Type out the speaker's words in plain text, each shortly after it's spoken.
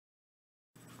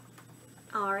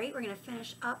All right, we're going to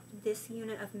finish up this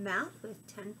unit of math with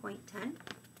 10.10.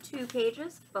 2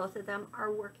 pages. Both of them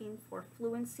are working for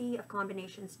fluency of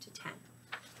combinations to 10.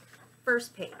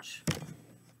 First page.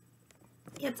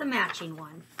 It's a matching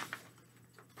one.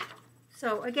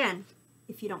 So again,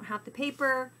 if you don't have the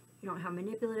paper, you don't have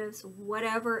manipulatives,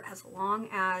 whatever, as long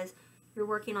as you're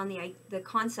working on the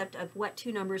concept of what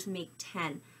two numbers make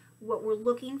 10. What we're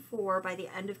looking for by the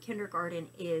end of kindergarten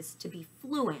is to be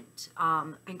fluent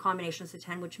in combinations of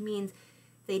 10, which means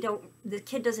the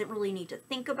kid doesn't really need to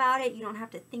think about it. You don't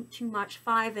have to think too much.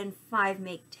 5 and 5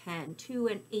 make 10. 2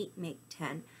 and 8 make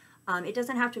 10. It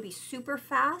doesn't have to be super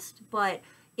fast, but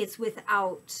it's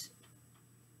without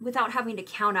having to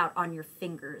count out on your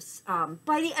fingers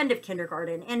by the end of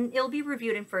kindergarten. And it'll be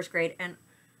reviewed in first grade, and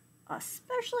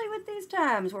especially with these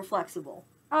times, we're flexible.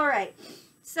 All right,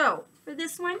 so for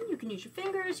this one, you can use your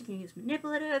fingers, you can use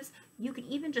manipulatives, you can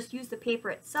even just use the paper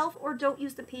itself, or don't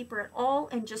use the paper at all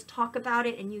and just talk about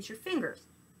it and use your fingers.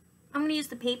 I'm going to use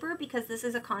the paper because this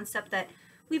is a concept that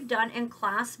we've done in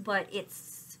class, but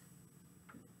it's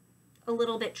a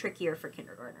little bit trickier for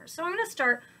kindergartners. So I'm going to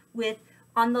start with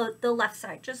on the left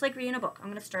side, just like reading a book. I'm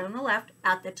going to start on the left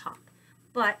at the top,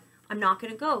 but I'm not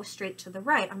going to go straight to the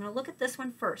right. I'm going to look at this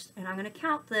one first, and I'm going to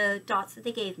count the dots that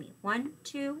they gave me. 1,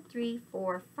 2, 3,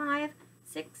 4, 5,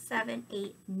 6, 7,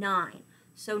 8, 9.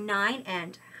 So 9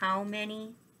 and how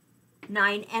many?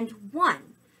 9 and 1.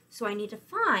 So I need to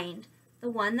find the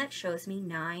one that shows me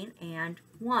 9 and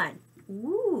 1.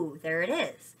 Ooh, there it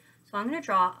is. So I'm going to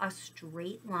draw a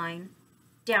straight line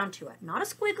down to it. Not a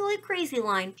squiggly, crazy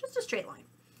line, just a straight line.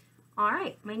 All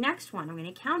right, my next one, I'm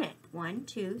going to count it. 1,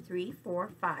 2, 3, 4,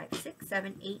 5, 6,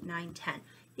 7, 8, 9, 10.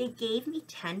 They gave me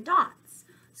 10 dots.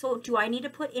 So do I need to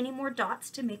put any more dots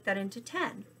to make that into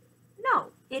 10? No,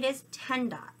 it is 10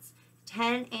 dots.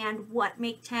 10 and what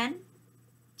make 10?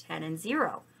 10 and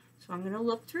 0. So I'm going to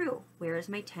look through. Where is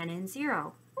my 10 and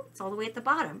 0? Oh, it's all the way at the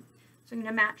bottom. So I'm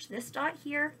going to match this dot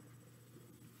here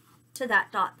to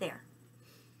that dot there.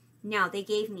 Now they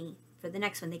gave me, for the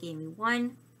next one, they gave me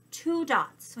 1, 2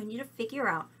 dots. So I need to figure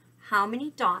out how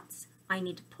many dots I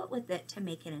need to put with it to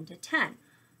make it into 10.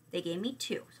 They gave me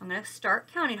 2. So I'm going to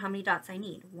start counting how many dots I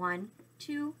need. 1,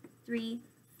 2, 3,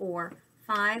 4,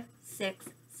 5, 6,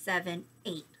 7,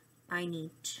 8. I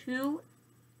need 2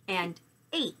 and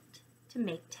 8 to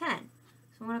make 10.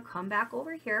 So I'm going to come back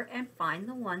over here and find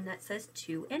the one that says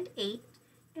 2 and 8,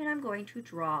 and I'm going to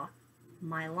draw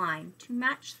my line to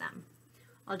match them.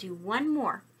 I'll do one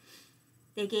more.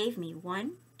 They gave me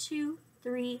 1, 2,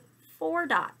 3, 4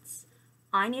 dots.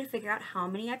 I need to figure out how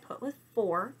many I put with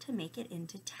 4 to make it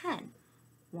into 10.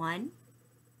 1,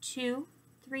 2,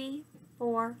 3,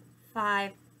 4,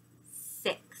 5,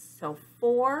 6. So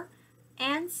 4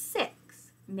 and 6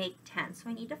 make 10. So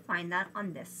I need to find that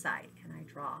on this side, and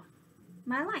I draw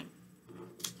my line.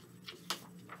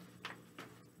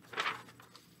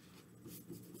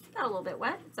 Got a little bit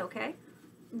wet, it's okay.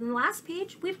 The last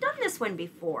page, we've done this one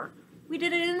before. We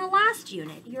did it in the last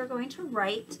unit. You're going to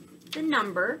write the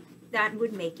number that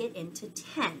would make it into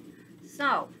 10.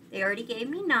 So they already gave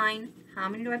me 9. How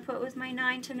many do I put with my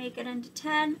 9 to make it into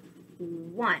 10?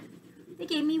 1. They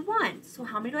gave me 1. So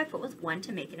how many do I put with 1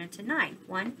 to make it into 9?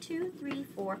 1, 2, 3,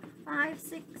 4, 5,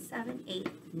 6, 7,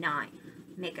 8, 9.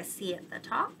 Make a C at the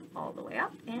top, all the way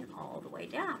up, and all the way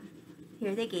down.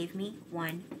 Here they gave me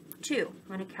 1, 2.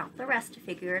 I'm going to count the rest to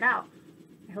figure it out.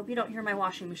 I hope you don't hear my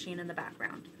washing machine in the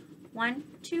background. 1,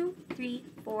 2, 3,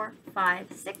 4,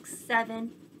 5, 6,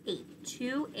 7, 8.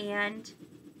 2 and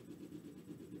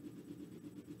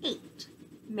 8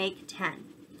 make 10.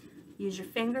 Use your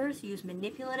fingers, use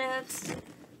manipulatives,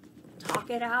 talk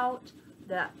it out.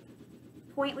 The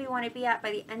point we want to be at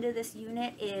by the end of this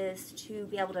unit is to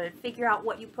be able to figure out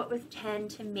what you put with 10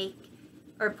 to make,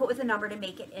 or put with a number to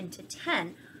make it into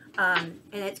 10. And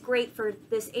it's great for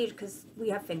this age because we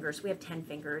have fingers. We have 10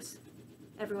 fingers.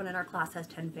 Everyone in our class has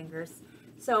 10 fingers.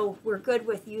 So we're good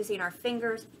with using our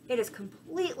fingers. It is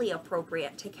completely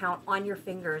appropriate to count on your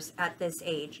fingers at this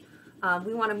age.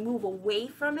 We want to move away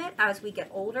from it as we get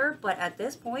older, but at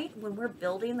this point, when we're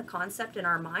building the concept in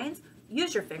our minds,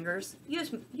 use your fingers,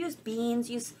 use beans,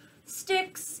 use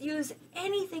sticks, use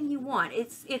anything you want.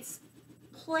 It's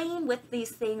playing with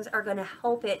these things are going to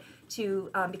help it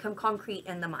to become concrete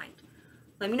in the mind.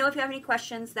 Let me know if you have any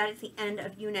questions. That is the end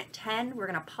of Unit 10. We're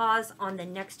going to pause on the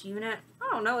next unit. I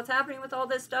don't know what's happening with all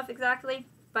this stuff exactly,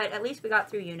 but at least we got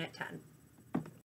through Unit 10.